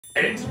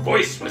and its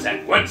voice was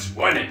at once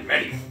one and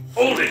many.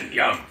 Old and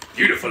young,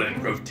 beautiful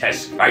and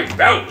grotesque, my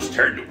bowels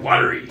turned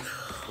watery.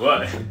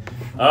 What?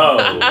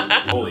 Oh,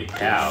 holy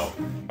cow.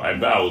 My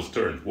bowels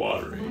turned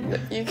watery.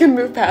 You can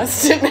move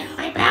past it now.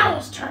 My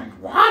bowels turned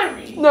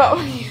watery. No.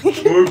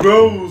 My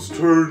bowels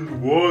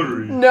turned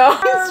watery. No.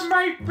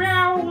 My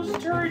bowels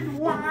turned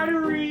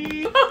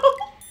watery.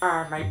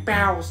 My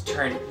bowels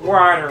turned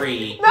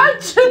watery.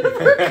 Not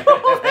Jennifer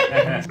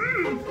Coolidge.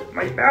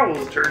 My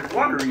bowels turned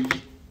watery.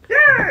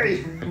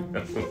 Yay!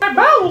 My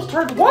bowels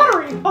turned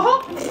watery.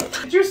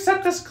 Did you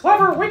set this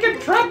clever,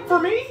 wicked trap for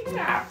me?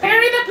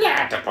 Perry the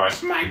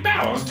Platypus, my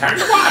bowels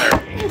turned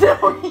watery.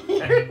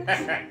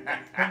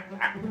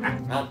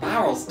 My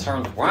bowels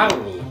turned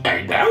watery.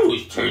 My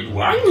bowels turned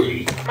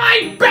watery.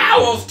 My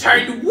bowels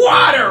turned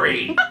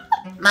watery.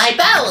 My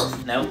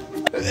bowels. No.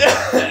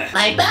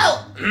 My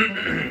bowel.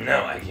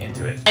 No, I can't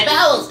do it. My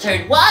bowels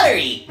turned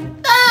watery.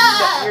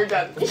 Ah! You're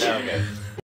done. Okay.